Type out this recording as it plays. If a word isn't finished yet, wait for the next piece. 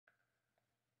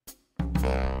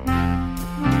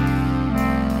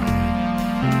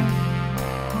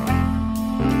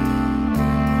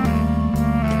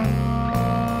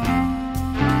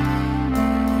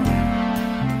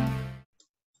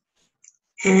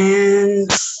And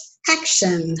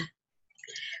action.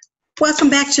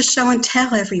 Welcome back to Show and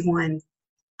Tell, everyone.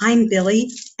 I'm Billie,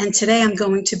 and today I'm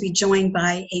going to be joined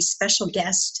by a special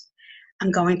guest. I'm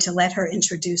going to let her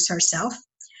introduce herself.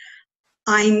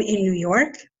 I'm in New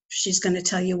York. She's going to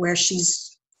tell you where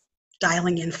she's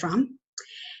dialing in from.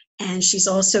 And she's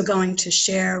also going to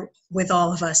share with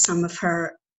all of us some of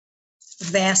her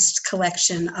vast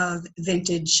collection of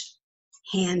vintage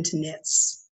hand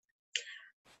knits.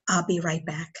 I'll be right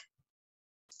back.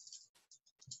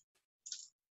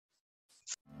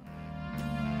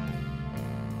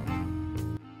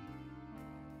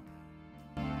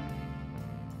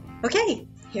 Okay,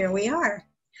 here we are.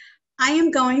 I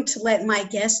am going to let my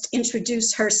guest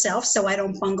introduce herself so I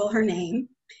don't bungle her name.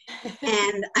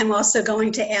 And I'm also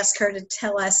going to ask her to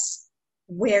tell us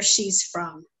where she's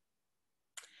from.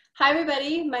 Hi,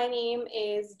 everybody. My name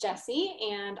is Jessie,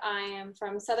 and I am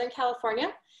from Southern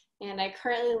California. And I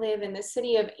currently live in the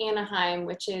city of Anaheim,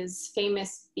 which is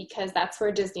famous because that's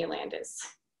where Disneyland is.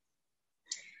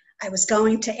 I was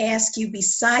going to ask you,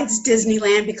 besides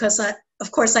Disneyland, because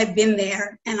of course I've been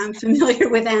there and I'm familiar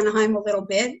with Anaheim a little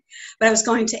bit, but I was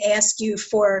going to ask you,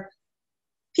 for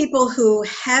people who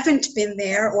haven't been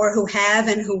there or who have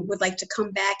and who would like to come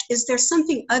back, is there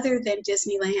something other than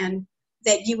Disneyland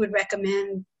that you would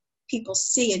recommend people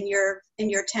see in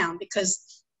your town?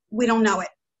 Because we don't know it.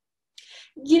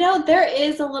 You know, there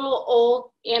is a little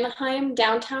old Anaheim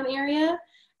downtown area,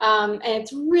 and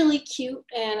it's really cute,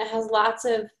 and it has lots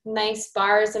of nice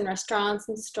bars and restaurants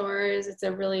and stores. It's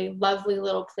a really lovely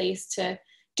little place to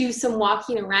do some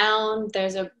walking around.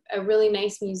 There's a really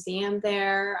nice museum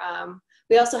there.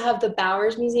 We also have the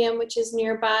Bowers Museum, which is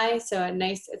nearby. So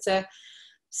it's a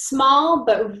small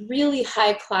but really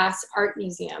high-class art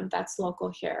museum that's local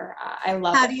here. I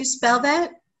love it. How do you spell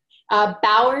that?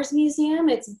 Bowers Museum.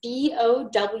 It's BOWER'.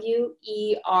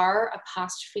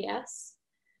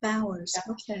 Bowers,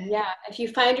 okay. Yeah, if you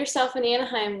find yourself in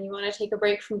Anaheim and you want to take a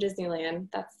break from Disneyland,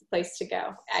 that's the place to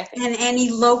go, I think. And any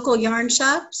local yarn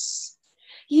shops?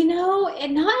 You know,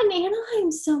 and not in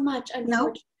Anaheim so much,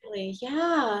 unfortunately. Nope.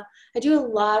 Yeah, I do a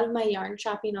lot of my yarn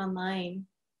shopping online.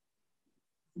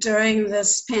 During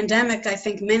this pandemic, I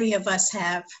think many of us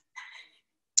have.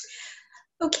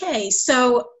 Okay,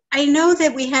 so I know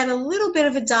that we had a little bit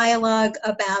of a dialogue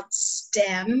about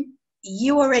STEM.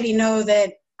 You already know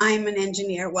that I'm an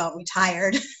engineer, well,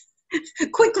 retired,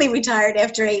 quickly retired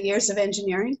after 8 years of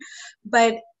engineering,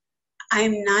 but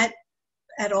I'm not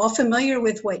at all familiar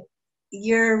with what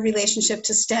your relationship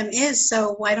to STEM is,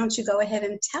 so why don't you go ahead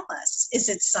and tell us? Is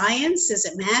it science? Is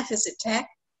it math? Is it tech?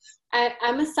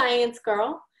 I'm a science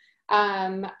girl.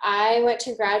 I went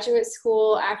to graduate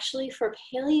school actually for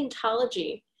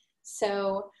paleontology.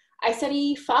 So I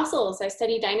study fossils. I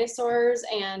study dinosaurs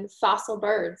and fossil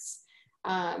birds.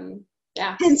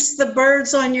 Yeah. Hence the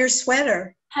birds on your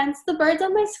sweater. Hence the birds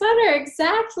on my sweater,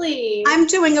 exactly. I'm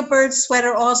doing a bird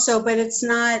sweater also, but it's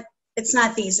not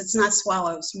these. It's not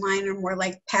swallows. Mine are more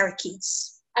like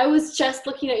parakeets. I was just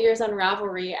looking at yours on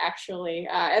Ravelry, actually.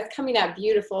 It's coming out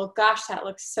beautiful. Gosh, that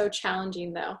looks so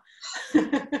challenging, though.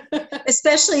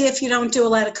 Especially if you don't do a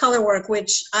lot of color work,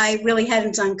 which I really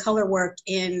hadn't done color work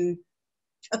in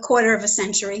a quarter of a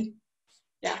century.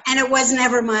 Yeah. And it was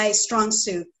never my strong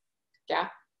suit. Yeah.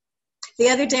 The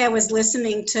other day I was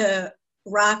listening to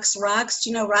Rocks. Do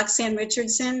you know Roxanne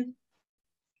Richardson?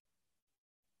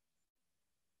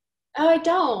 Oh, I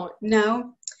don't.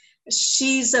 No?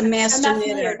 She's a master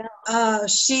knitter. Oh,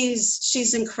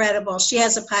 she's incredible. She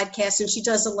has a podcast and she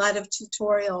does a lot of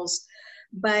tutorials.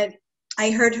 But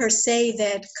I heard her say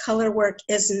that color work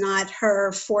is not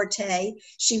her forte.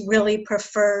 She really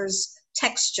prefers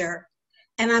texture.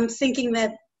 And I'm thinking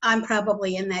that I'm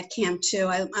probably in that camp too.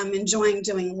 I'm enjoying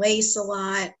doing lace a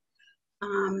lot.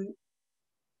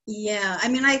 Yeah, I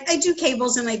mean, I do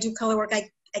cables and I do color work.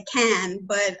 I can,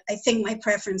 but I think my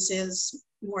preference is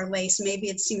more lace. Maybe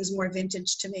it seems more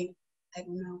vintage to me. I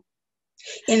don't know.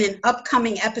 In an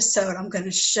upcoming episode, I'm going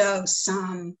to show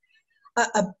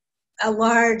a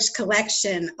large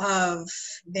collection of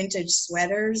vintage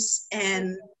sweaters,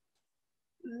 and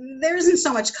there isn't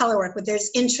so much color work, but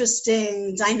there's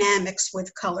interesting dynamics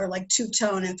with color, like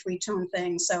two-tone and three-tone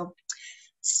things. So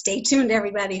stay tuned,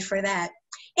 everybody, for that.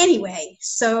 Anyway,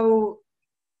 so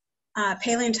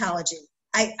paleontology.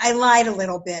 I lied a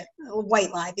little bit, a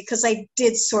white lie, because I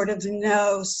did sort of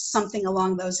know something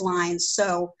along those lines.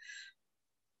 So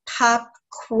pop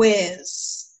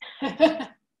quiz.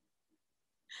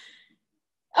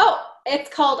 Oh, it's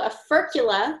called a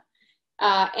furcula,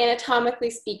 anatomically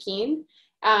speaking,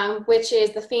 which is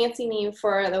the fancy name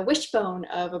for the wishbone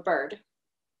of a bird.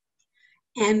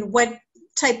 And what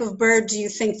type of bird do you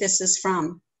think this is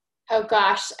from? Oh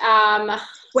gosh.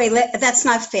 Wait, that's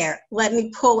not fair. Let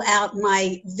me pull out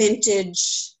my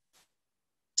vintage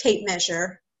tape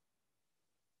measure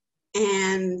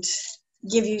and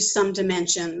give you some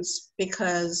dimensions,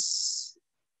 because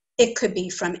it could be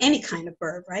from any kind of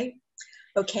bird, right?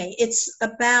 Okay, it's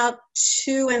about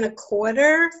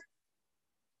 2¼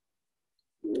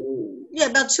 yeah,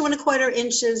 about 2¼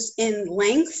 inches in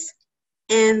length,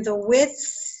 and the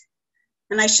width,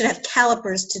 and I should have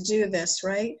calipers to do this,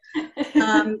 right?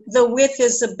 The width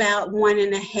is about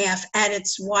 1½ at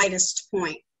its widest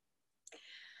point.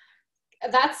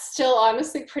 That's still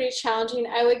honestly pretty challenging.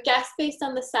 I would guess based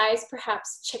on the size,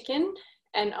 perhaps chicken,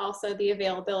 and also the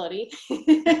availability.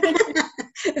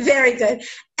 Very good.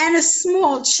 And a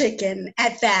small chicken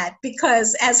at that,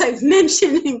 because as I've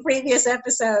mentioned in previous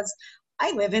episodes,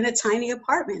 I live in a tiny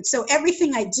apartment. So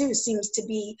everything I do seems to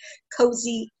be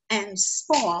cozy and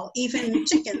small. Even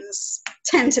chickens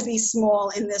tend to be small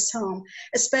in this home,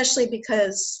 especially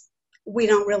because we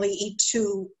don't really eat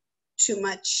too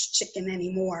much chicken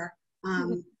anymore.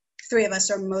 3 of us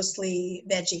are mostly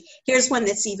veggie. Here's one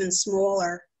that's even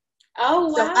smaller. Oh,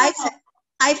 wow. So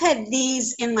I've had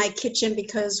these in my kitchen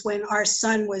because when our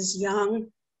son was young,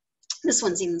 this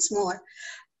one's even smaller,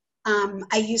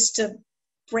 I used to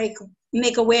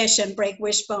make a wish and break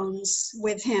wishbones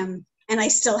with him, and I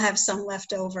still have some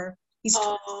left over. He's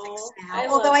 26 now,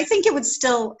 although I think it would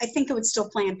still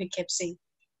play in Poughkeepsie.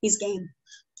 He's game.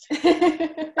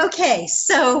 Okay,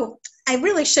 so I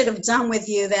really should have done with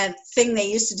you that thing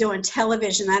they used to do on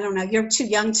television. I don't know, you're too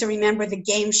young to remember the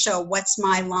game show, What's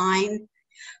My Line?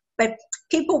 But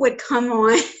people would come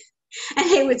on and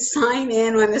they would sign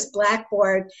in on this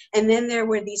blackboard, and then there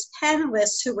were these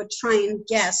panelists who would try and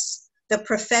guess the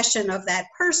profession of that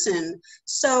person.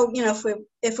 So, you know,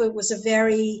 if it was a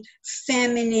very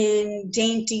feminine,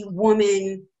 dainty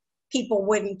woman, people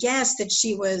wouldn't guess that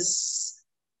she was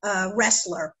a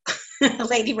wrestler, a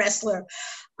lady wrestler.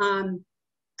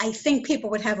 I think people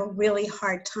would have a really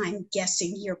hard time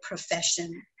guessing your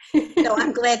profession. So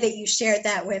I'm glad that you shared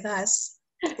that with us.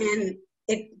 And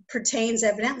it pertains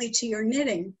evidently to your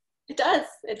knitting. It does.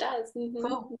 Mm-hmm.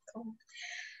 Cool.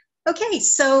 Okay,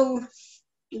 so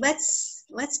let's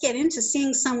get into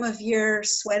seeing some of your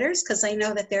sweaters, because I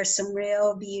know that there's some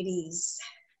real beauties.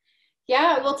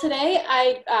 Yeah, well, today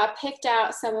I picked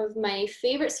out some of my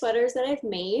favorite sweaters that I've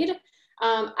made.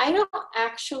 I don't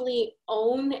actually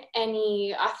own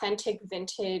any authentic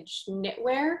vintage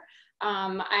knitwear.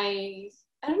 I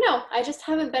don't know, I just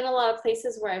haven't been a lot of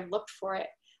places where I've looked for it.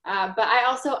 But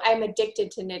I'm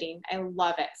addicted to knitting. I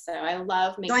love it. So I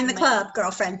love making Join the club,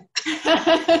 girlfriend.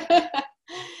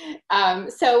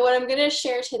 So what I'm going to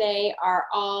share today are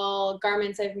all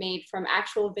garments I've made from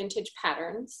actual vintage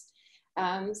patterns.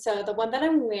 So the one that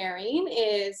I'm wearing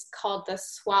is called the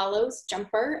Swallows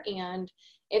Jumper, and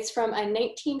it's from a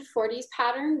 1940s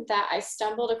pattern that I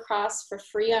stumbled across for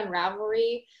free on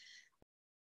Ravelry.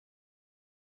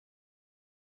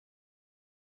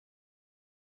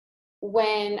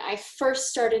 When I first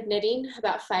started knitting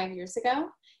about 5 years ago,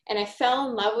 and I fell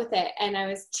in love with it, and I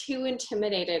was too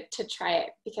intimidated to try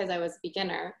it because I was a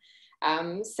beginner.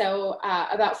 So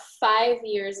about 5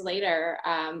 years later,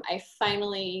 I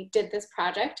finally did this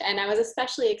project, and I was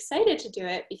especially excited to do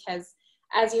it because,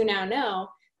 as you now know,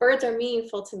 birds are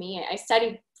meaningful to me. I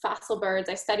study fossil birds,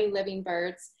 I study living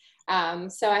birds.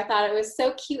 So I thought it was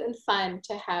so cute and fun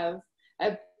to have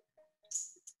a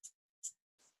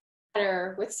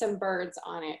sweater with some birds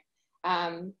on it.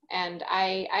 And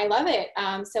I love it.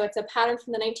 So it's a pattern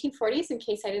from the 1940s, in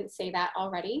case I didn't say that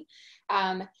already.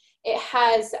 It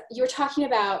has, you were talking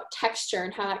about texture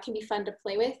and how that can be fun to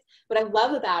play with. What I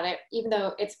love about it, even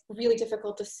though it's really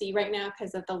difficult to see right now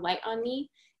because of the light on me,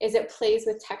 is it plays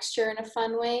with texture in a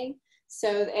fun way.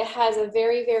 So it has a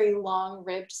very, very long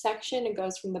ribbed section. It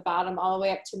goes from the bottom all the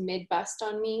way up to mid-bust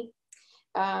on me.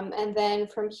 And then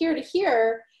from here to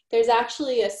here, there's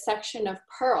actually a section of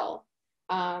pearl.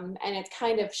 And it's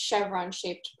kind of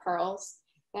chevron-shaped pearls.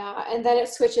 And then it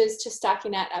switches to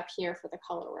stockinette up here for the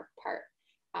colorwork part.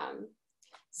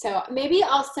 So maybe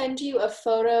I'll send you a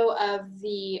photo of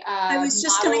the I was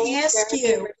just going to ask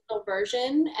you, original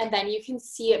version, and then you can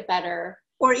see it better.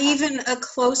 Or even a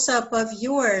close-up of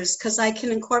yours, because I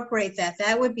can incorporate that.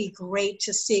 That would be great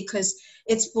to see, because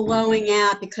it's blowing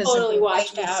out because totally of the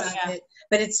washed whiteness out, of yeah. it.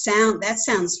 But that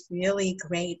sounds really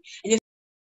great. And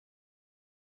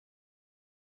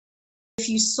if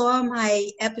you saw my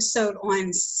episode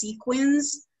on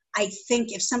sequins, I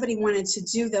think if somebody wanted to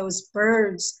do those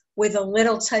birds with a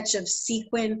little touch of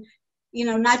sequin, you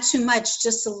know, not too much,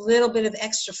 just a little bit of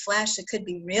extra flash. It could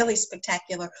be really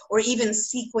spectacular. Or even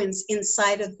sequins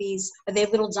inside of these. Are they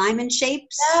little diamond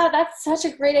shapes? Yeah, that's such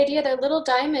a great idea. They're little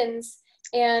diamonds,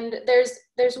 and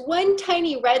there's one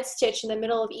tiny red stitch in the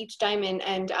middle of each diamond.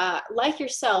 And like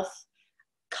yourself,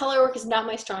 color work is not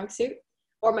my strong suit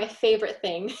or my favorite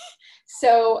thing.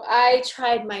 So I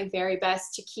tried my very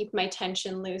best to keep my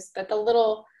tension loose, but the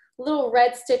little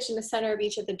red stitch in the center of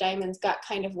each of the diamonds got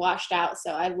kind of washed out.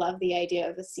 So I love the idea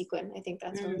of a sequin. I think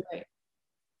that's really great.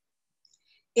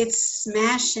 It's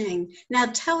smashing. Now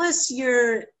tell us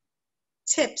your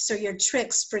tips or your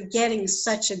tricks for getting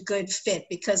such a good fit,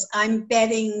 because I'm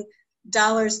betting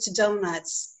dollars to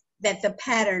donuts that the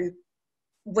pattern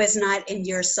was not in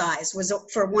your size. Was it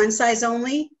for one size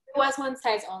only? It was one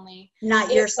size only.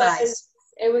 Not your size.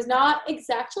 It was not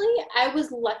exactly. I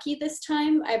was lucky this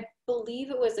time. I believe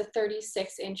it was a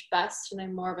 36-inch bust, and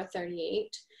I'm more of a 38.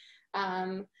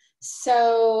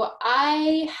 So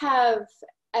I have,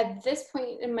 at this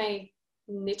point in my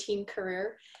knitting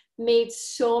career, made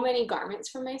so many garments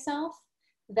for myself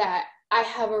that I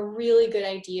have a really good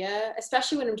idea,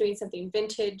 especially when I'm doing something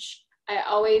vintage.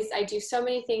 I do so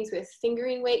many things with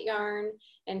fingering weight yarn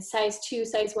and size 2,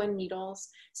 size 1 needles.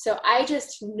 So I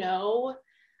just know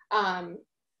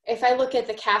if I look at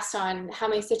the cast on, how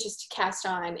many stitches to cast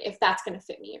on, if that's going to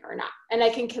fit me or not. And I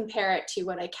can compare it to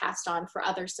what I cast on for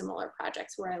other similar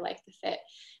projects where I like the fit.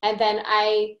 And then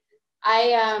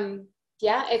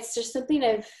yeah, it's just something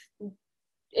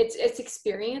it's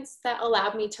experience that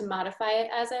allowed me to modify it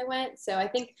as I went. So I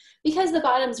think because the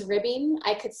bottom's ribbing,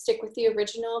 I could stick with the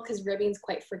original because ribbing's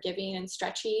quite forgiving and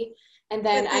stretchy. And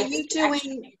then I just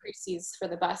increase these for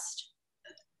the bust.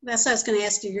 That's what I was going to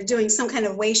ask you. You're doing some kind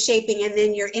of waist shaping and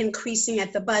then you're increasing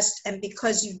at the bust. And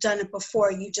because you've done it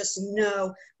before, you just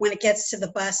know when it gets to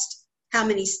the bust how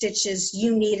many stitches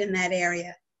you need in that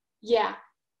area. Yeah.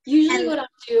 Usually what I'll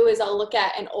do is I'll look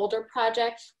at an older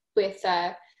project with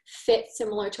fit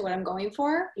similar to what I'm going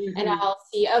for. Mm-hmm. And I'll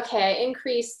see, okay, I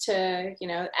increased to,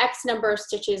 X number of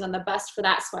stitches on the bust for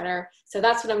that sweater. So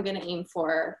that's what I'm going to aim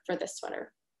for this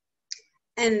sweater.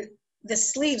 And the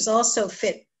sleeves also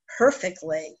fit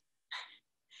perfectly.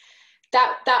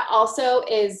 That also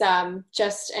is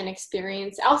just an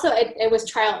experience. Also, it was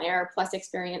trial and error plus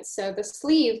experience. So the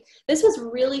sleeve, this was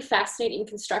really fascinating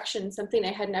construction, something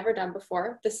I had never done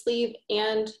before. The sleeve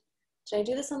and, did I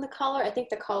do this on the collar? I think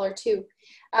the collar too.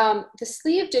 The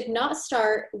sleeve did not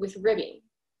start with ribbing.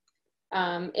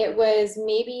 It was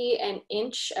maybe an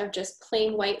inch of just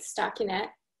plain white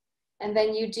stockinette. And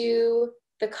then you do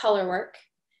the color work.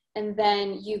 And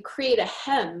then you create a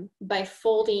hem by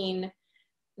folding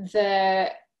the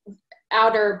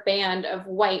outer band of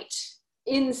white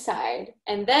inside.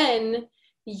 And then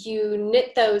you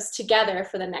knit those together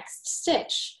for the next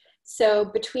stitch. So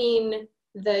between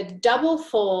the double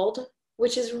fold,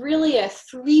 which is really a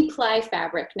 3-ply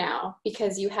fabric now,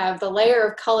 because you have the layer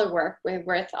of color work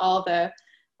with all the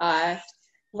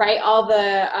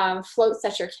floats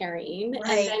that you're carrying,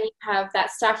 right. And then you have that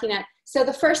stockinette. So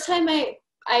the first time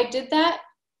I did that,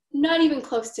 not even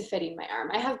close to fitting my arm.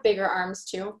 I have bigger arms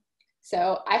too,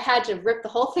 so I had to rip the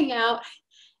whole thing out.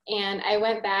 And I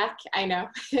went back. I know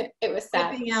it was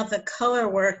sad. Ripping out the color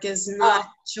work is not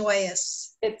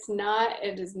joyous. It's not.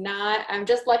 It is not. I'm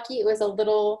just lucky it was a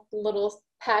little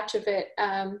patch of it.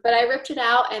 But I ripped it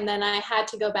out, and then I had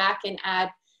to go back and add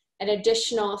an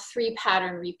additional 3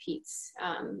 pattern repeats.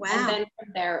 Wow. And then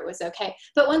from there it was okay.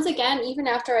 But once again, even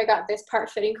after I got this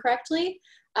part fitting correctly,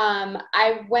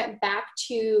 I went back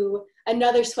to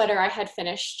another sweater I had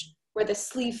finished where the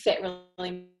sleeve fit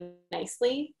really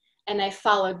nicely. And I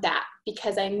followed that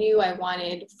because I knew I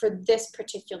wanted, for this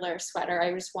particular sweater,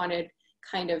 I just wanted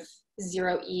kind of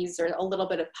 0 ease or a little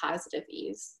bit of positive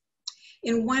ease.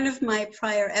 In one of my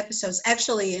prior episodes,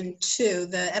 actually in 2,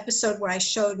 the episode where I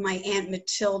showed my Aunt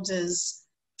Matilda's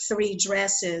 3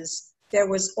 dresses, there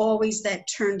was always that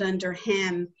turned under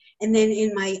hem. And then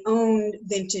in my own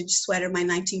vintage sweater, my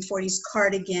 1940s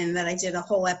cardigan that I did a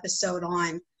whole episode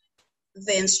on,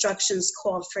 the instructions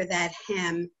called for that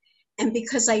hem. And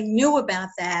because I knew about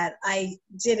that, I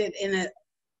did it in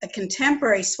a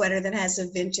contemporary sweater that has a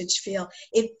vintage feel.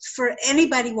 For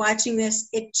anybody watching this,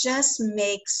 it just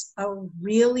makes a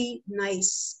really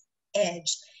nice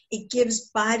edge. It gives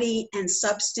body and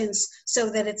substance so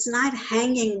that it's not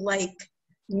hanging like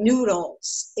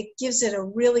noodles. It gives it a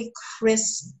really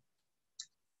crisp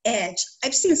edge.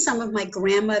 I've seen some of my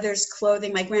grandmother's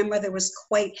clothing. My grandmother was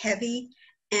quite heavy,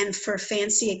 and for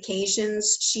fancy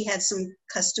occasions, she had some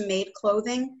custom-made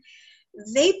clothing.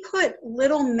 They put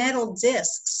little metal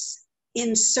discs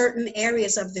in certain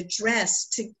areas of the dress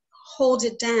to hold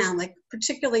it down, like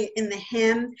particularly in the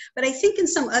hem, but I think in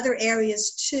some other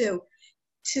areas too,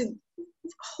 to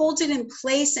hold it in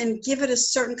place and give it a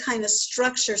certain kind of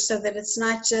structure so that it's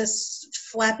not just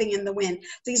flapping in the wind.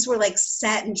 These were like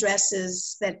satin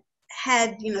dresses that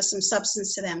had, you know, some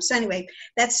substance to them. So anyway,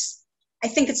 I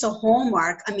think it's a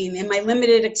hallmark. I mean, in my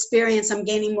limited experience, I'm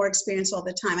gaining more experience all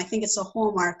the time. I think it's a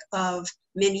hallmark of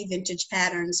many vintage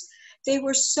patterns. They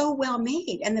were so well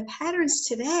made. And the patterns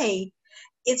today,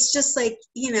 it's just like,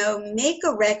 you know, make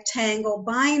a rectangle,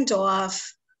 bind off,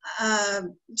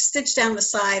 stitch down the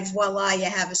side, voila, you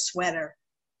have a sweater.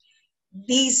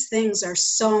 These things are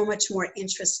so much more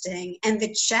interesting. And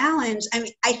the challenge, I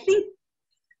mean, I think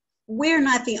we're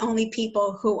not the only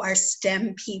people who are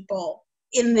STEM people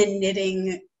in the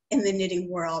knitting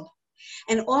world.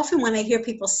 And often when I hear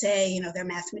people say, you know, they're a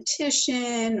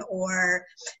mathematician or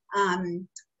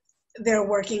they're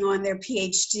working on their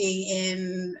PhD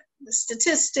in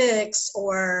statistics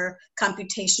or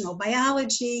computational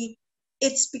biology,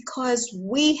 it's because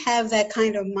we have that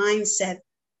kind of mindset.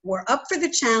 We're up for the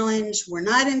challenge. We're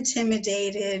not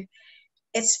intimidated.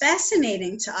 It's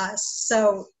fascinating to us.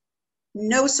 So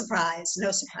no surprise,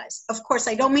 no surprise. Of course,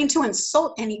 I don't mean to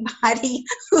insult anybody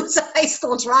who's a high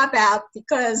school dropout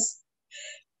because,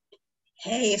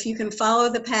 hey, if you can follow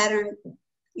the pattern,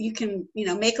 you can, you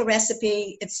know, make a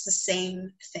recipe. It's the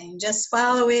same thing. Just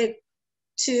follow it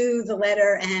to the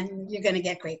letter and you're going to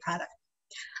get great product.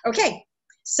 Okay,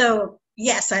 so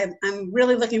yes, I'm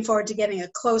really looking forward to getting a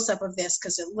close-up of this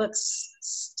because it looks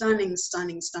stunning,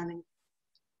 stunning, stunning.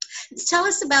 Tell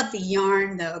us about the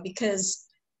yarn, though, because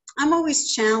I'm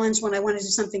always challenged when I want to do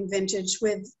something vintage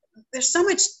with, there's so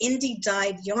much indie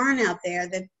dyed yarn out there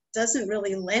that doesn't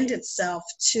really lend itself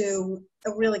to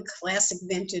a really classic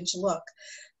vintage look.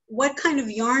 What kind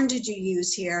of yarn did you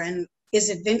use here? And is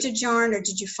it vintage yarn or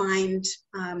did you find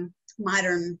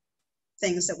modern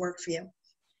things that work for you?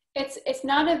 It's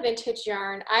not a vintage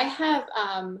yarn. I have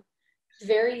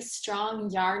very strong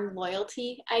yarn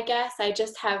loyalty, I guess. I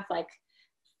just have like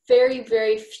very,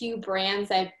 very few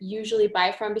brands I usually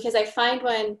buy from because I find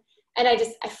one and I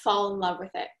fall in love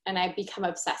with it and I become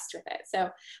obsessed with it. So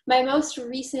my most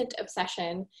recent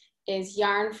obsession is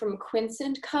yarn from Quince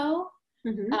Co.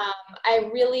 Mm-hmm. I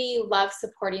really love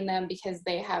supporting them because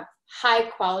they have high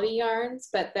quality yarns,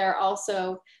 but they're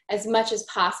also as much as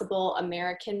possible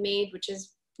American made, which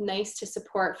is nice to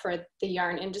support for the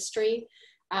yarn industry.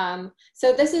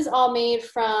 So this is all made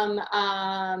from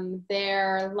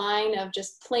their line of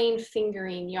just plain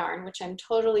fingering yarn, which I'm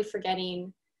totally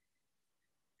forgetting.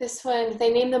 This one,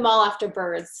 they name them all after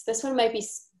birds. This one might be,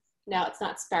 no, it's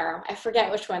not sparrow. I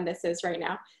forget which one this is right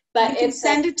now. But you can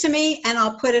send it to me and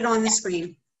I'll put it on the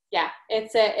screen. Yeah,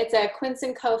 it's a Quince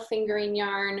Co fingering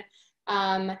yarn.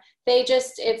 They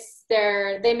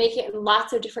make it in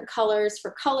lots of different colors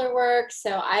for color work.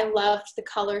 So I loved the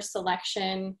color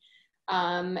selection.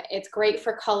 It's great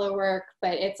for color work,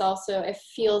 but it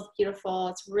feels beautiful.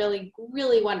 It's really,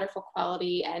 really wonderful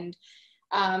quality. And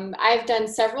I've done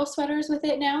several sweaters with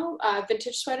it now,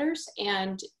 vintage sweaters.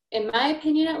 And in my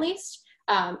opinion, at least,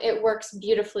 it works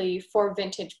beautifully for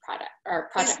vintage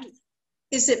projects.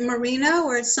 Is it merino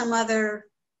or some other?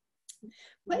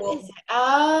 What is it?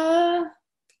 I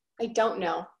don't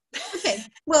know. Okay.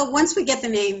 Well, once we get the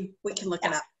name, we can look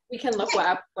it up. We can look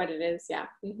up what it is. Yeah.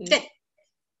 Mm-hmm. Good.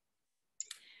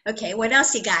 Okay. What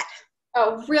else you got?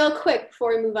 Oh, real quick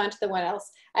before we move on to the what else,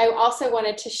 I also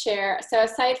wanted to share. So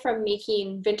aside from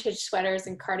making vintage sweaters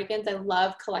and cardigans, I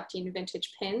love collecting vintage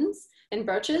pins and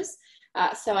brooches.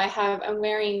 So I'm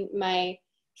wearing my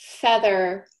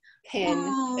feather pin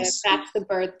to match the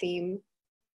bird theme.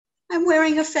 I'm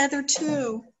wearing a feather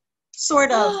too,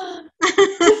 sort of.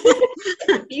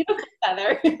 Beautiful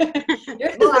feather.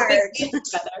 Yours is a big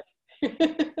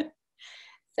feather.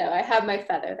 So I have my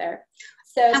feather there.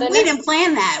 So we didn't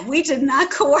plan that. We did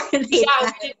not coordinate. Yeah,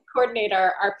 we didn't coordinate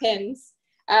our pins.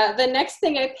 The next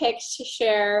thing I picked to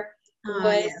share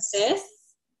was this.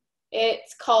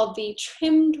 It's called the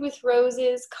Trimmed with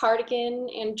Roses cardigan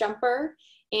and jumper,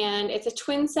 and it's a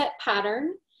twin set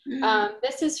pattern. Mm-hmm.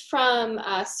 This is from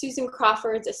Susan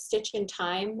Crawford's A Stitch in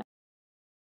Time.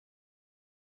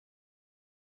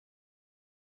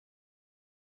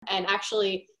 And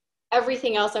actually,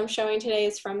 everything else I'm showing today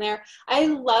is from there. I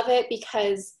love it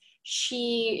because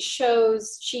she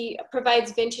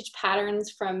provides vintage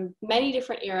patterns from many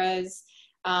different eras,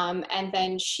 and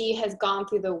then she has gone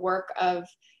through the work of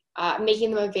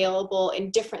making them available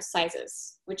in different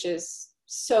sizes, which is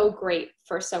so great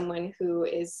for someone who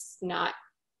is not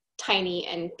tiny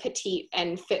and petite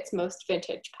and fits most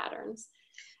vintage patterns.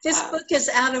 This book is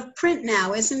out of print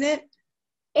now, isn't it?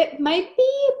 It might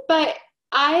be, but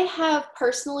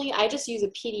I just use a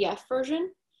PDF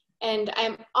version, and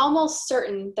I'm almost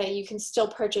certain that you can still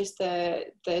purchase the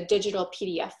digital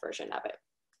PDF version of it.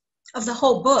 Of the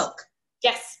whole book?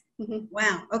 Yes. Mm-hmm.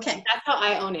 Wow, okay. That's how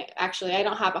I own it, actually. I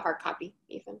don't have a hard copy,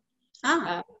 even.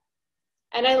 Ah.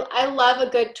 And I love a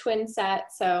good twin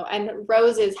set. So, and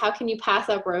roses, how can you pass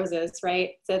up roses,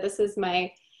 right? So this is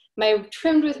my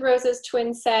Trimmed with Roses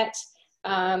twin set.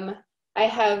 I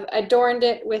have adorned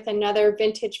it with another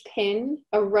vintage pin,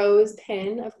 a rose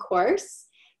pin, of course,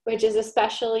 which is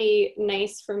especially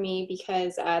nice for me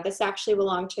because this actually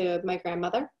belonged to my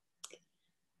grandmother.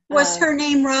 Was her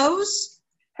name Rose?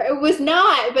 It was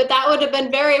not, but that would have been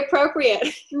very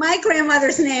appropriate. My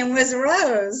grandmother's name was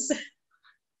Rose.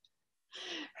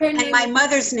 And my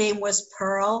mother's name was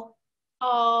Pearl.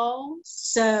 Oh.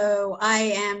 So I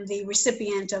am the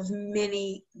recipient of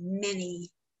many, many,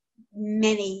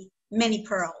 many, many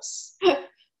pearls. And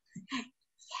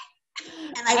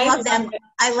I love them.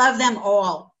 I love them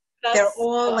all. They're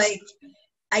all like,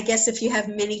 I guess if you have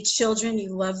many children,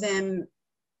 you love them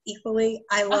equally.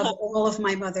 I love all of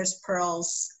my mother's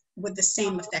pearls with the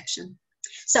same affection.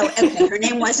 So, okay, her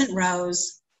name wasn't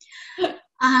Rose.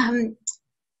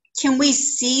 Can we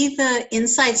see the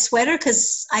inside sweater?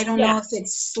 Because I don't know if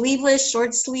it's sleeveless,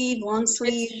 short sleeve, long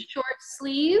sleeve. It's short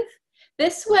sleeve.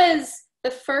 This was the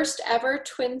first ever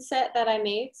twin set that I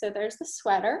made. So there's the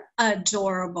sweater.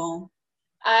 Adorable.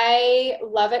 I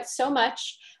love it so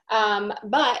much.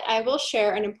 But I will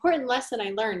share an important lesson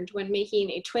I learned when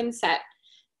making a twin set.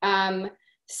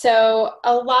 So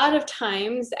a lot of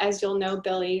times, as you'll know,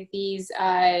 Billie, these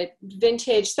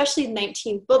vintage, especially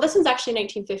this one's actually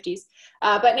 1950s,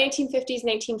 but 1950s,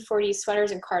 1940s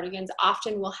sweaters and cardigans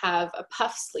often will have a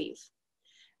puff sleeve.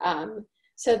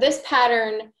 So this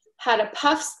pattern had a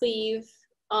puff sleeve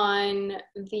on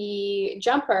the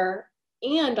jumper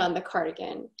and on the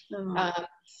cardigan.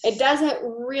 It doesn't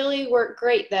really work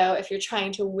great, though, if you're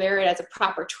trying to wear it as a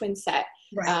proper twin set.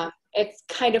 Right. It's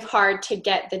kind of hard to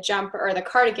get the jumper or the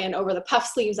cardigan over the puff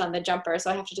sleeves on the jumper,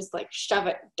 so I have to just like shove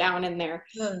it down in there.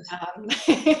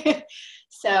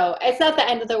 So it's not the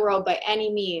end of the world by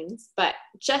any means, but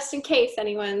just in case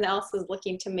anyone else is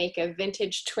looking to make a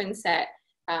vintage twin set,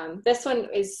 this one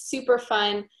is super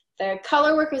fun. The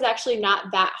color work is actually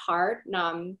not that hard,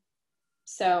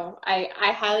 so I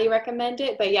highly recommend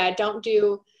it. But yeah, don't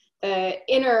do the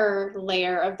inner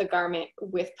layer of the garment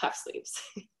with puff sleeves.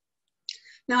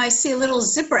 Now I see a little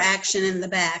zipper action in the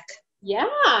back. Yeah,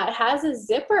 it has a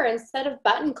zipper instead of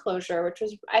button closure, which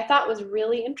I thought was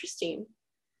really interesting.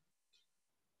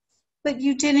 But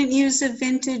you didn't use a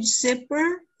vintage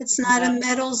zipper? It's not a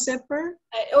metal zipper?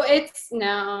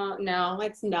 No,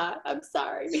 it's not. I'm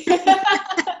sorry.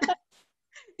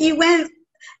 You went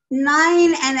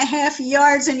 9.5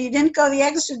 yards and you didn't go the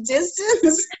extra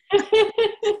distance?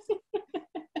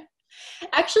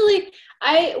 Actually,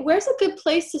 where's a good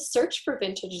place to search for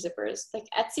vintage zippers? Like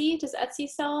Etsy? Does Etsy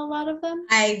sell a lot of them?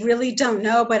 I really don't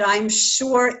know, but I'm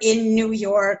sure in New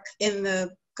York, in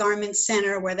the garment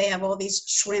center where they have all these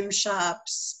trim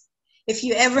shops, if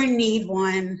you ever need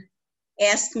one,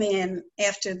 ask me, and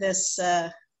after this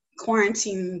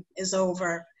quarantine is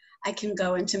over, I can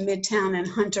go into Midtown and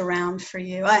hunt around for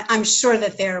you. I'm sure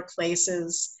that there are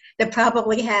places that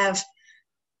probably have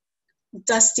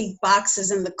dusty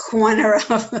boxes in the corner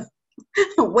of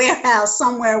a warehouse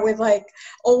somewhere with like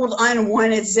old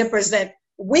unwanted zippers that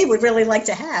we would really like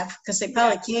to have because they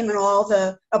probably came in all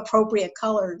the appropriate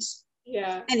colors.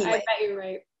 Yeah, anyway. I bet you're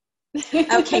right.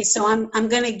 Okay, so I'm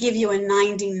going to give you a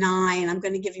 99. I'm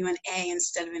going to give you an A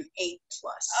instead of an 8+.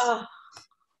 Oh,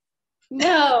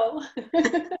 no.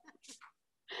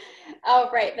 All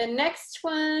right, the next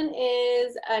one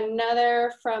is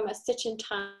another from A Stitch in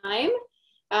Time.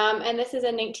 And this is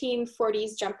a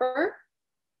 1940s jumper.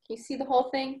 Can you see the whole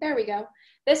thing? There we go.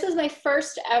 This was my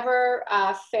first ever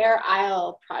Fair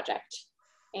Isle project.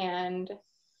 And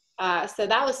so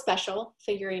that was special,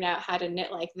 figuring out how to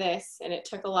knit like this. And it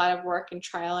took a lot of work and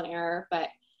trial and error, but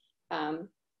I'm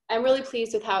really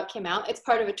pleased with how it came out. It's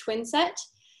part of a twin set.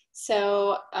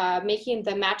 So making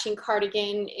the matching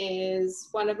cardigan is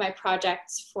one of my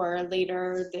projects for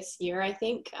later this year, I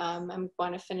think. I'm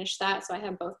going to finish that, so I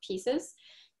have both pieces.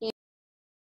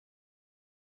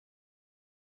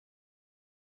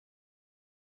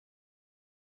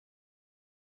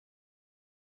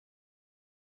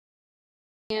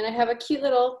 And I have a cute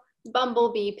little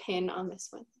bumblebee pin on this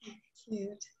one.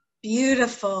 Cute.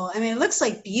 Beautiful. I mean, it looks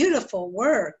like beautiful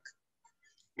work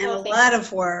and a lot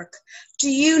of work. Do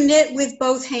you knit with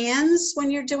both hands when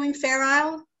you're doing Fair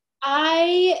Isle?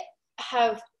 I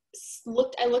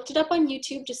looked it up on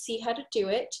YouTube to see how to do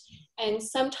it. And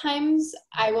sometimes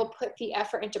I will put the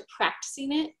effort into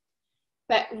practicing it,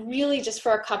 but really just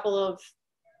for a couple of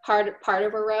part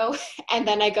of a row. And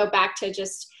then I go back to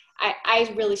just,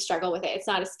 I really struggle with it. It's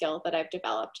not a skill that I've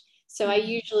developed. So I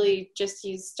usually just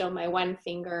use still my one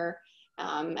finger,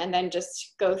 and then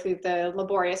just go through the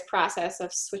laborious process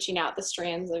of switching out the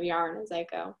strands of yarn as I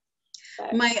go.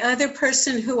 But My other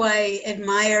person who I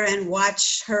admire and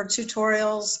watch her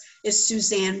tutorials is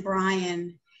Suzanne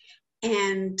Bryan.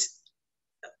 And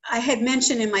I had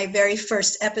mentioned in my very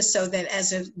first episode that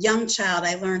as a young child,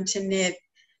 I learned to knit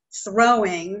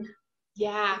throwing.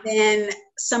 yeah. Then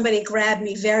somebody grabbed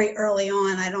me very early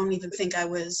on. I don't even think I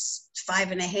was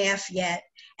 5.5 yet.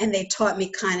 And they taught me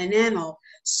continental.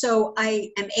 So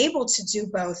I am able to do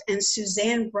both. And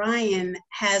Suzanne Bryan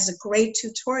has a great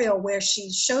tutorial where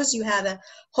she shows you how to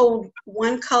hold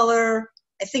one color.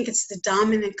 I think it's the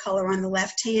dominant color on the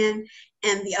left hand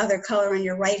and the other color on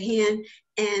your right hand.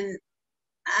 And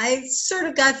I sort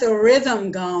of got the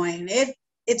rhythm going.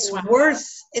 It's Wow.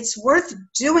 worth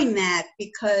doing that,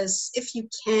 because if you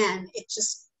can, it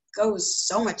just goes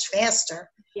so much faster.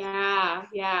 Yeah,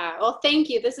 yeah. Well, thank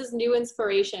you. This is new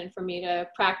inspiration for me to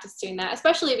practice doing that,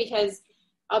 especially because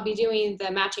I'll be doing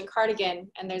the matching cardigan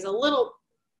and there's a little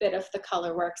bit of the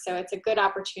color work. So it's a good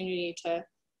opportunity to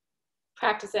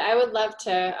practice it. I would love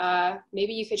to,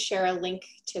 maybe you could share a link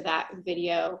to that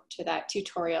video, to that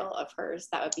tutorial of hers.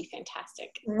 That would be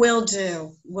fantastic. Will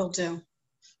do.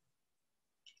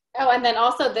 Oh, and then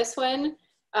also this one,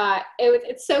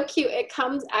 it's so cute. It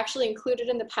comes actually included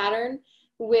in the pattern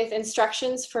with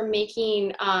instructions for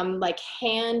making like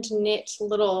hand knit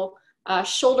little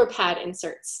shoulder pad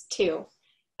inserts too.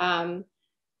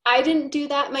 I didn't do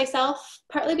that myself,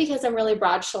 partly because I'm really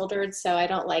broad shouldered, so I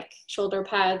don't like shoulder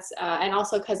pads, and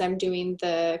also because I'm doing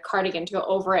the cardigan to go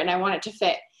over it and I want it to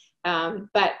fit.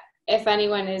 But if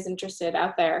anyone is interested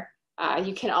out there,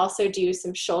 you can also do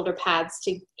some shoulder pads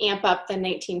to amp up the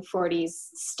 1940s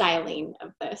styling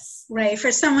of this. Right.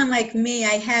 For someone like me,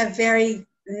 I have very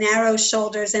narrow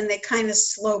shoulders and they kind of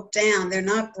slope down. They're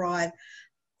not broad.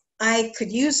 I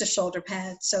could use a shoulder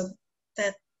pad, so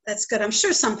that's good. I'm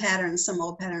sure some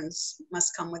old patterns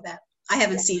must come with that. I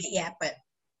haven't seen it yet, but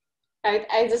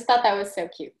I just thought that was so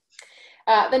cute.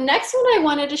 The next one I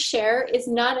wanted to share is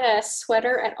not a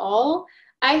sweater at all.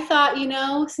 I thought,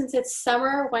 since it's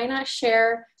summer, why not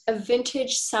share a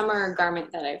vintage summer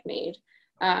garment that I've made?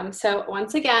 So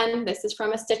once again, this is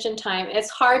from A Stitch in Time. It's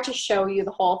hard to show you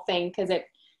the whole thing because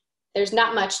there's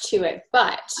not much to it,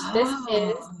 but this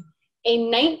is a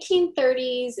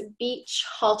 1930s beach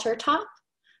halter top.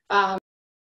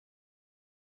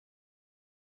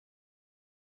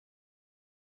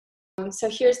 So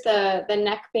here's the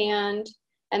neckband,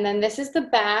 and then this is the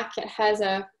back. It has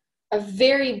a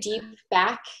very deep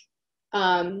back.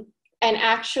 And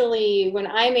actually, when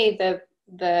I made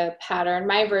the pattern,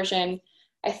 my version,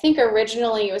 I think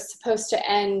originally it was supposed to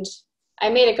end, I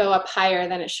made it go up higher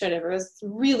than it should have. It was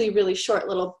really, really short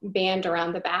little band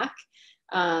around the back.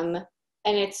 And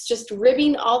it's just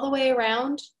ribbing all the way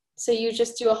around. So you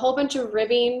just do a whole bunch of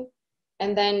ribbing,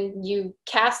 and then you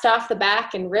cast off the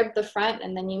back and rib the front,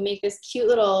 and then you make this cute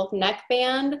little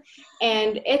neckband.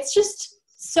 And it's just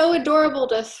so adorable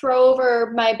to throw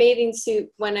over my bathing suit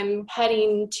when I'm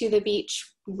heading to the beach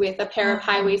with a pair of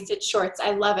high-waisted shorts.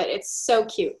 I love it. It's so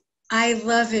cute. I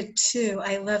love it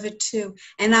too.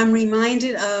 And I'm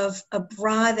reminded of a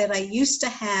bra that I used to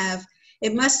have.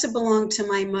 It must have belonged to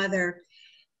my mother.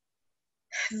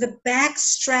 The back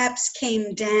straps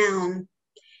came down,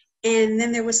 and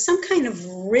then there was some kind of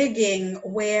rigging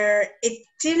where it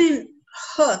didn't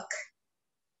hook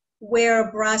where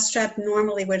a bra strap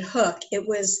normally would hook. It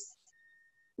was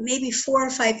maybe 4 or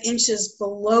 5 inches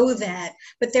below that,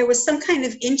 but there was some kind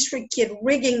of intricate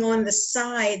rigging on the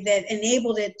side that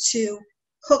enabled it to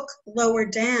hook lower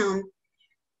down.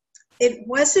 It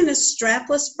wasn't a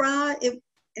strapless bra. It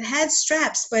had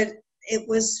straps, but it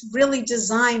was really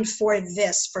designed for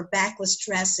backless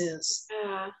dresses.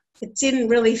 It didn't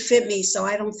really fit me, so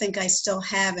I don't think I still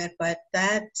have it, but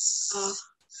that's...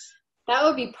 that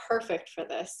would be perfect for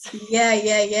this.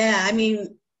 Yeah. I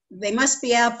mean, they must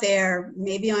be out there,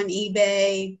 maybe on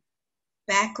eBay,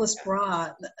 backless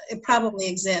bra. It probably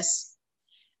exists.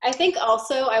 I think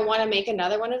also I want to make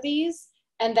another one of these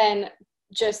and then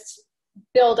just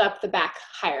build up the back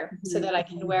higher so that I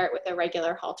can wear it with a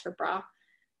regular halter bra.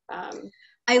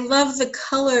 I love the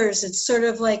colors. It's sort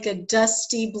of like a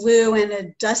dusty blue and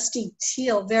a dusty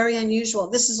teal. Very unusual.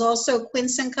 This is also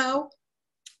Quince Co?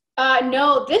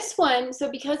 No, this one, so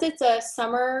because it's a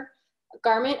summer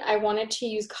garment, I wanted to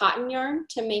use cotton yarn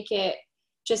to make it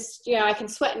just, I can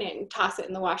sweat in it and toss it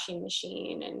in the washing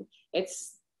machine, and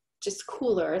it's just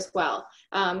cooler as well.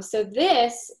 So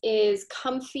this is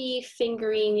comfy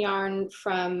fingering yarn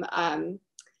from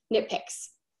Knit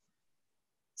Picks.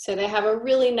 So they have a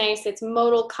really nice, it's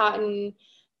modal cotton,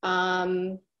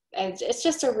 and it's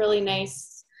just a really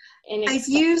nice,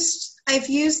 inexpensive. I've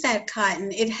used that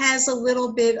cotton. It has a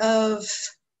little bit of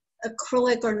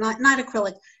acrylic, or not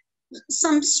acrylic,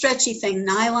 some stretchy thing,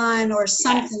 nylon or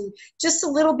something, just a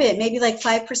little bit, maybe like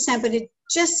 5%, but it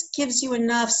just gives you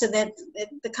enough so that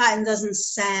the cotton doesn't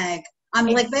sag. I'm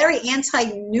like very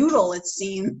anti-noodle, it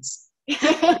seems.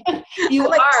 You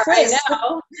like are, crisp. I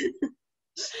know.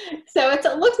 So it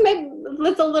looks maybe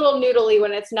it's a little noodly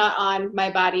when it's not on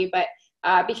my body, but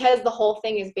because the whole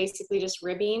thing is basically just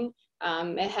ribbing,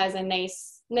 it has a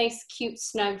nice, cute,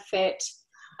 snug fit.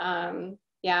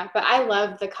 Yeah, but I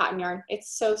love the cotton yarn.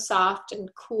 It's so soft and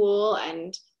cool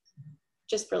and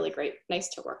just really great. Nice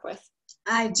to work with.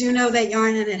 I do know that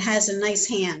yarn, and it has a nice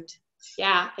hand.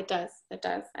 Yeah, it does. It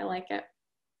does. I like it.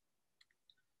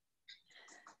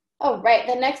 Oh, right.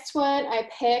 The next one I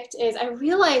picked is, I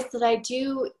realized that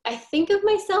I think of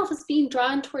myself as being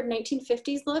drawn toward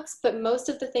 1950s looks, but most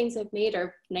of the things I've made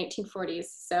are 1940s.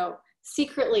 So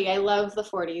secretly, I love the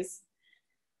 40s.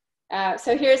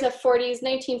 So here's a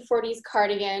 1940s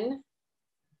cardigan.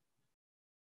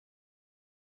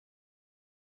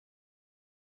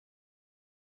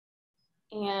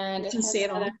 And it has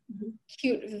a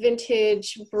cute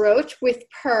vintage brooch with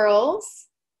pearls.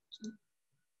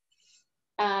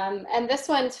 And this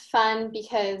one's fun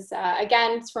because,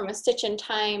 again, it's from a Stitch in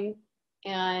Time,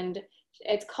 and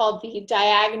it's called the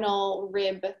Diagonal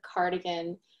Rib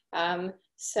Cardigan.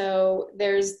 So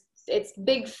it's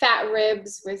big fat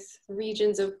ribs with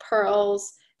regions of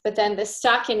pearls, but then the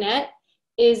stockinette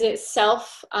is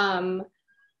itself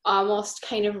almost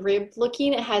kind of ribbed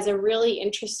looking. It has a really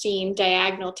interesting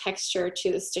diagonal texture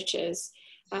to the stitches.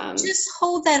 Just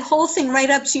hold that whole thing right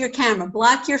up to your camera.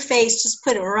 Block your face. Just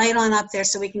put it right on up there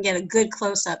so we can get a good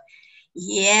close-up.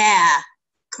 Yeah,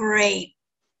 great.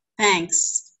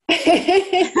 Thanks.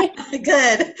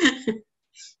 Good.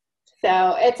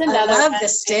 So it's another. I love the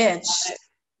stitch.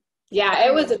 Yeah,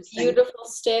 it was a beautiful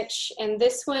stitch. And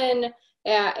this one,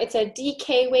 it's a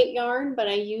DK weight yarn, but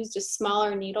I used a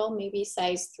smaller needle, maybe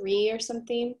size 3 or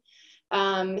something.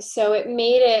 So it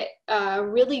made it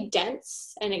really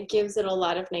dense, and it gives it a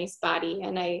lot of nice body.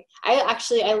 And I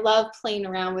love playing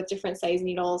around with different size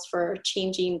needles for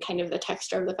changing kind of the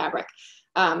texture of the fabric.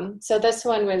 So this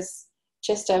one was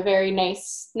just a very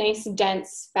nice,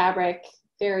 dense fabric,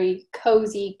 very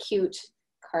cozy, cute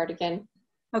cardigan.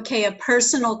 Okay, a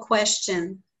personal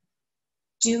question.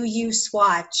 Do you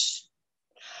swatch?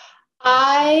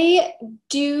 I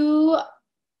do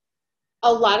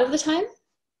a lot of the time.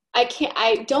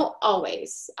 I don't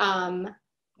always.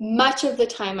 Much of the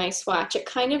time I swatch. It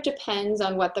kind of depends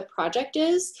on what the project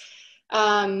is.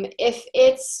 If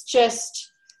it's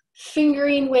just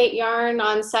fingering weight yarn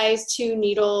on size 2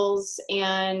 needles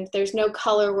and there's no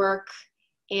color work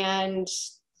and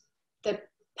the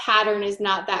pattern is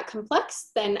not that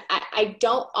complex, then I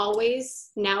don't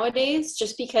always nowadays,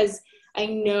 just because I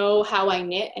know how I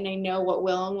knit and I know what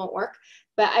will and won't work.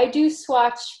 But I do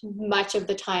swatch much of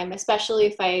the time, especially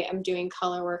if I am doing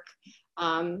color work.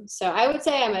 So I would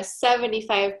say I'm a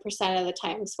 75% of the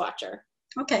time swatcher.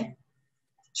 Okay.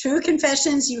 True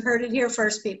confessions. You heard it here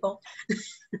first, people.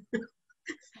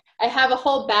 I have a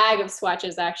whole bag of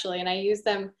swatches, actually, and I use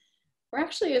them. Where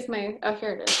actually is my, oh,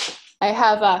 here it is.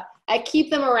 I keep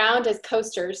them around as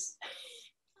coasters.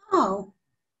 Oh.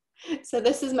 So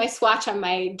this is my swatch on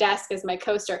my desk as my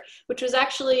coaster, which was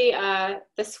actually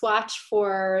the swatch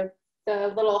for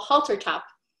the little halter top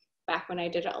back when I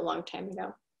did it a long time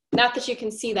ago. Not that you can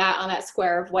see that on that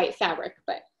square of white fabric,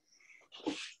 but.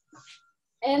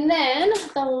 And then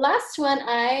the last one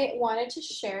I wanted to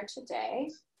share today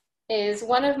is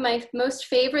one of my most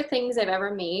favorite things I've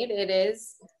ever made. It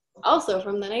is also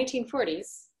from the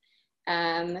 1940s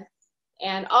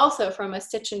and also from a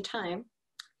Stitch in Time.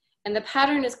 And the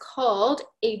pattern is called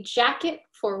A Jacket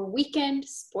for Weekend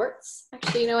Sports.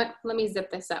 Actually, you know what? Let me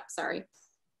zip this up, sorry.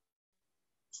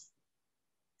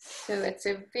 So it's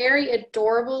a very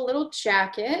adorable little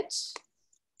jacket.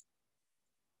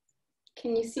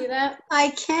 Can you see that?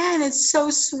 I can, it's so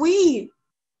sweet.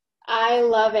 I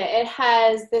love it. It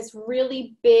has this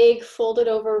really big folded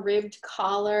over ribbed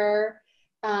collar.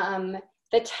 The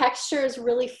texture is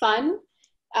really fun.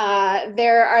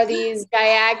 There are these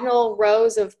diagonal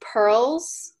rows of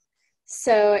pearls,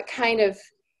 so it kind of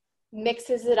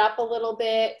mixes it up a little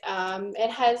bit.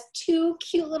 It has 2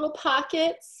 cute little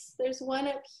pockets. There's one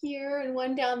up here and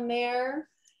one down there.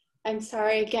 I'm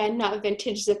sorry, again, not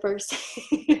vintage zippers.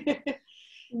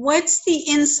 What's the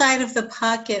inside of the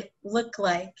pocket look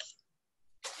like?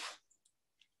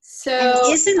 And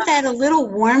So isn't that a little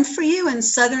warm for you in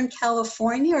Southern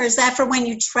California, or is that for when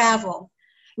you travel?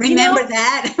 Remember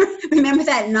that? Remember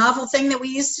that novel thing that we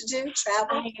used to do,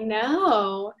 travel? I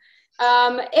know.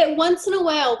 It once in a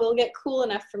while will get cool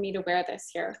enough for me to wear this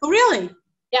here. Oh, really?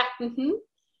 Yeah.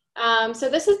 So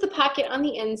this is the pocket on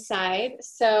the inside.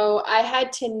 So I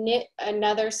had to knit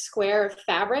another square of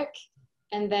fabric,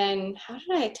 and then how did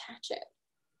I attach it?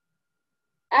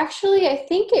 Actually, I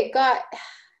think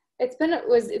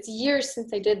it's years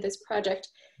since I did this project.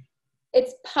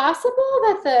 It's possible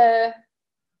that the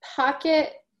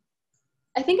pocket,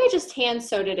 I think I just hand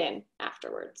sewed it in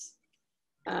afterwards.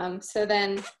 So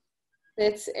then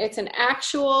it's an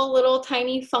actual little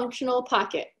tiny functional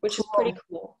pocket, which is pretty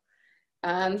cool.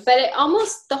 But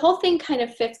the whole thing kind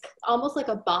of fits almost like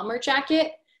a bomber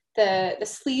jacket. The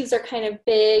sleeves are kind of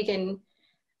big and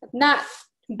not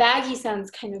baggy sounds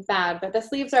kind of bad, but the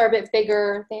sleeves are a bit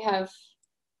bigger.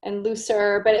 And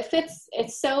looser, but it fits.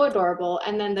 It's so adorable.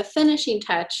 And then the finishing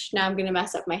touch, now I'm going to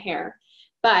mess up my hair,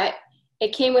 but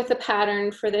it came with a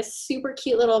pattern for this super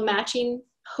cute little matching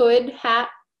hood hat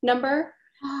number.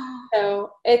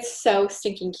 So it's so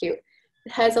stinking cute.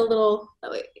 It has a little,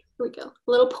 here we go, a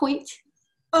little point.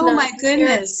 Oh my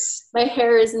goodness. My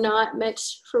hair is not meant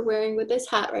for wearing with this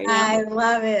hat right now. I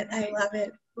love it. I love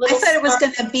it. I thought it was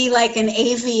going to be like an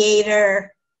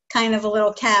aviator kind of a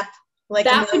little cap. Like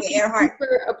that would be Earhart.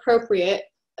 super appropriate.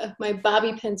 My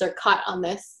bobby pins are caught on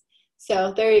this.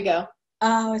 So there you go.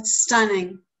 Oh, it's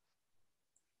stunning.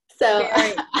 So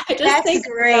I just That's think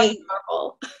great.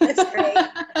 That's great.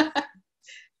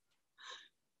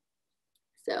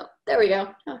 So there we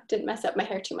go. Oh, didn't mess up my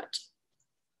hair too much.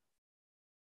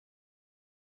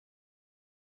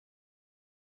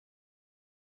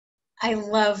 I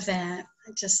love that.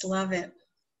 I just love it.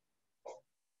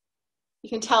 You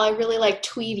can tell I really like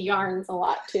tweed yarns a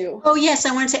lot too. Oh yes,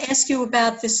 I wanted to ask you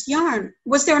about this yarn.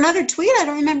 Was there another tweed? I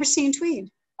don't remember seeing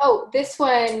tweed. Oh, this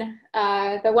one,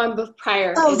 the one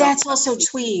prior. Oh, that's also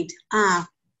tweed.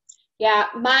 Yeah,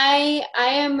 I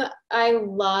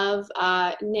love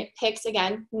Knit Picks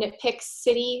again. Knit Picks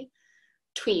City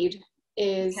tweed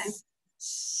is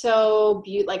so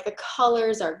beautiful. Like the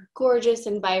colors are gorgeous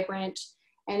and vibrant.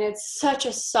 And it's such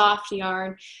a soft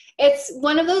yarn. It's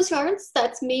one of those yarns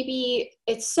that's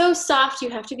it's so soft you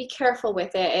have to be careful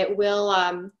with it. It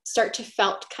will start to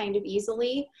felt kind of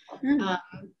easily.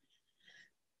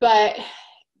 But,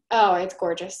 oh, it's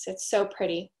gorgeous. It's so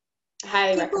pretty. I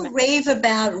highly recommend it. People rave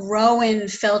about Rowan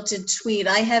felted tweed.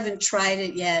 I haven't tried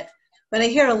it yet, but I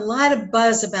hear a lot of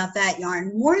buzz about that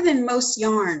yarn, more than most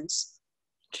yarns.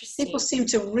 People seem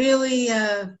to really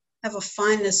have a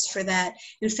fondness for that.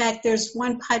 In fact, there's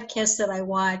one podcast that I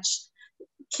watch,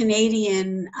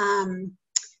 Canadian,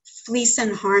 Fleece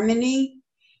and Harmony,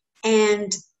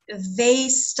 and they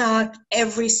stock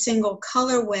every single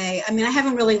colorway. I mean, I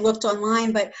haven't really looked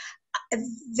online, but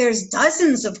there's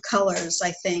dozens of colors,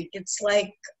 I think. It's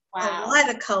like a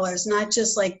lot of colors, not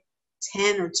just like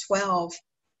 10 or 12.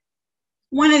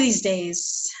 One of these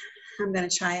days, I'm going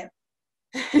to try it.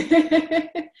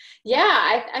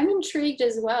 Yeah, I'm intrigued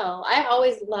as well. I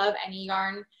always love any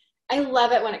yarn. I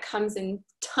love it when it comes in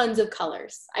tons of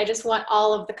colors. I just want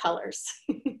all of the colors.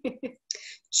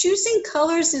 Choosing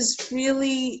colors is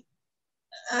really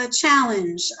a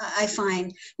challenge, I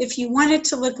find. If you want it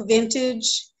to look vintage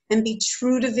and be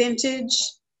true to vintage,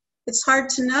 it's hard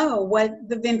to know what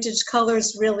the vintage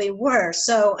colors really were.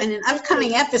 So in an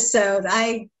upcoming episode,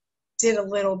 I did a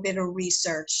little bit of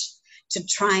research to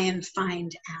try and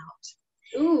find out.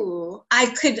 Ooh. I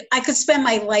could spend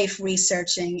my life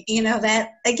researching. You know, that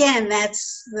again,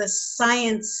 that's the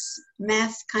science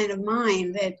math kind of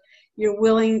mind, that you're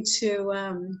willing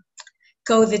to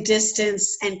go the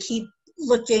distance and keep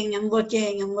looking and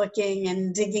looking and looking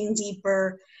and digging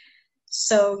deeper.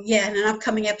 So yeah, in an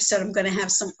upcoming episode, I'm going to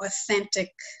have some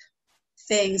authentic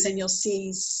things, and you'll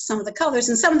see some of the colors,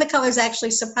 and some of the colors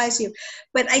actually surprise you.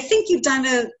 But I think you've done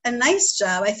a nice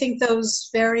job. I think those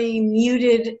very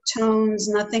muted tones,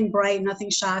 nothing bright, nothing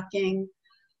shocking,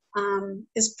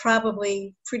 is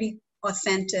probably pretty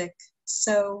authentic.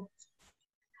 So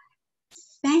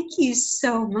thank you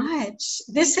so much.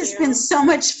 This has been so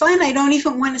much fun. I don't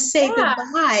even want to say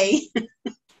goodbye.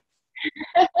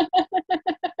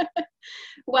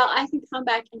 Well, I can come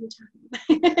back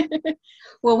anytime.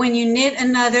 Well, when you knit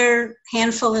another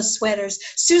handful of sweaters,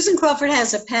 Susan Crawford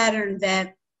has a pattern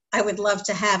that I would love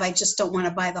to have. I just don't want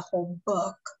to buy the whole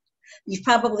book. You've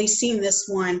probably seen this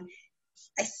one.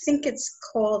 I think it's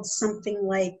called something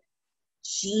like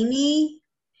Genie.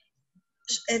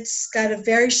 It's got a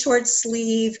very short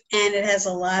sleeve and it has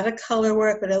a lot of color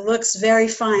work, but it looks very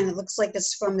fine. It looks like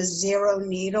it's from a zero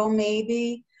needle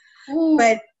maybe. Ooh.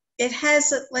 But it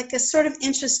has like a sort of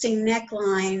interesting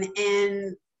neckline,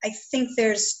 and I think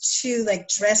there's two like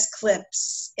dress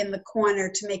clips in the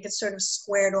corner to make it sort of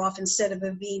squared off instead of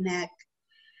a V-neck.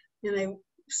 And I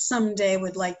someday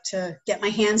would like to get my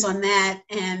hands on that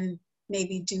and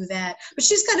maybe do that. But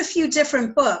she's got a few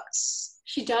different books.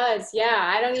 She does,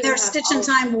 yeah. I don't even There's have Stitch all in of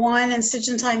Time 1 and Stitch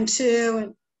in Time 2.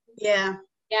 And yeah.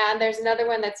 Yeah, and there's another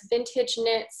one that's Vintage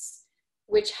Knits,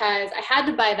 which I had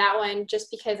to buy that one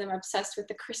just because I'm obsessed with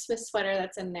the Christmas sweater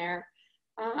that's in there.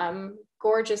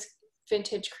 Gorgeous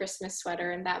vintage Christmas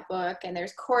sweater in that book. And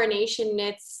there's Coronation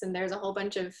Knits, and there's a whole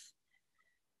bunch of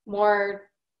more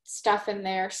stuff in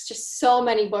there. It's just so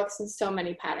many books and so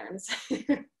many patterns.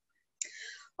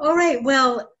 All right,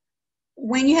 well,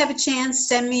 when you have a chance,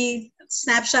 send me a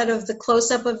snapshot of the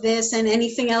close-up of this and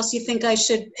anything else you think I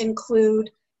should include.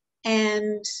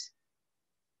 And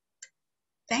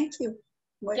thank you.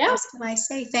 What else can I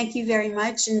say? Thank you very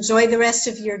much. Enjoy the rest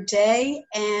of your day.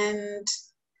 And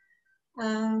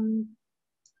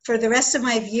for the rest of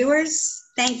my viewers,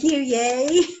 thank you,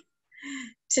 yay,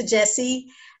 to Jessie.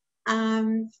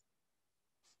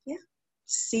 Yeah,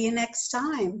 see you next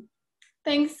time.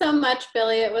 Thanks so much,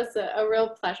 Billie. It was a real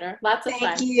pleasure. Lots of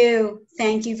fun. Thank you.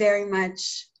 Thank you very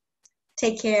much.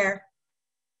 Take care.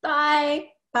 Bye.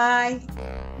 Bye.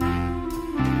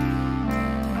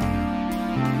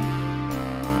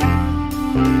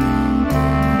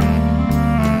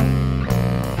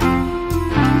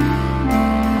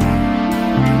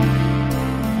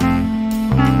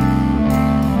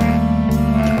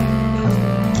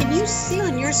 Can you see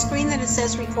on your screen that it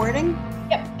says recording?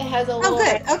 Yep, it has a little. Oh,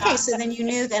 good. Okay, so then you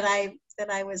knew that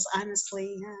I was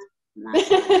honestly not.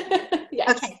 Yes.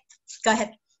 Okay, go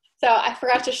ahead. So I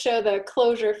forgot to show the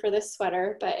closure for this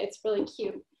sweater, but it's really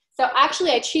cute. So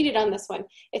actually I cheated on this one.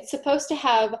 It's supposed to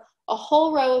have a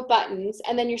whole row of buttons,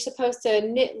 and then you're supposed to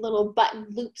knit little button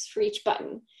loops for each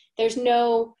button. There's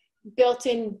no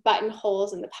built-in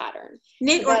buttonholes in the pattern.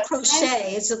 Knit or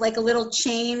crochet? Is it like a little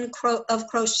chain of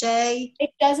crochet?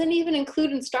 It doesn't even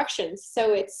include instructions,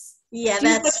 so it's do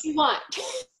what you want.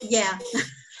 Yeah,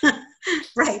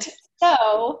 right.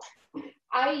 So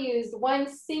I used one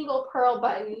single purl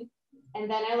button, and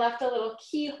then I left a little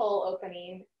keyhole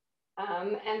opening.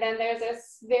 And then there's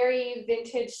this very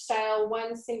vintage style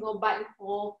one single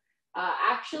buttonhole,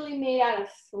 actually made out of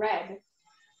thread.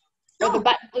 Or the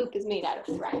button loop is made out of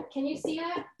thread. Can you see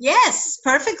that? Yes,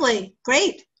 perfectly.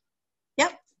 Great.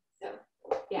 Yep. So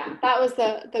yeah, that was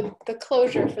the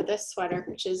closure for this sweater,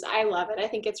 which is, I love it. I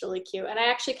think it's really cute. And I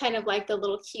actually kind of like the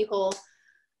little keyhole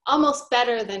almost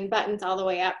better than buttons all the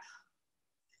way up.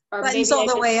 Or buttons all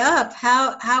the way up.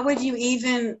 How would you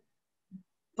even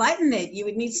button it? You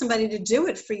would need somebody to do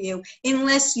it for you,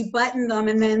 unless you buttoned them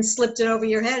and then slipped it over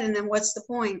your head, and then what's the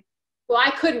point? Well,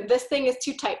 I couldn't. This thing is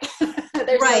too tight.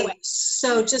 There's right. No way.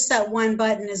 So just that one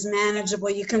button is manageable.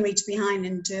 You can reach behind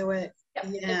and do it. Yep,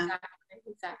 yeah.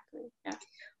 Exactly. Yeah.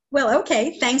 Well,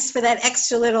 okay. Thanks for that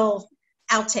extra little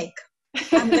outtake.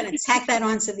 I'm going to tack that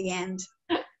on to the end.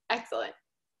 Excellent.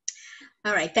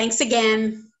 All right. Thanks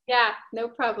again. Yeah, no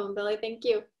problem, Billie. Thank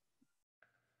you.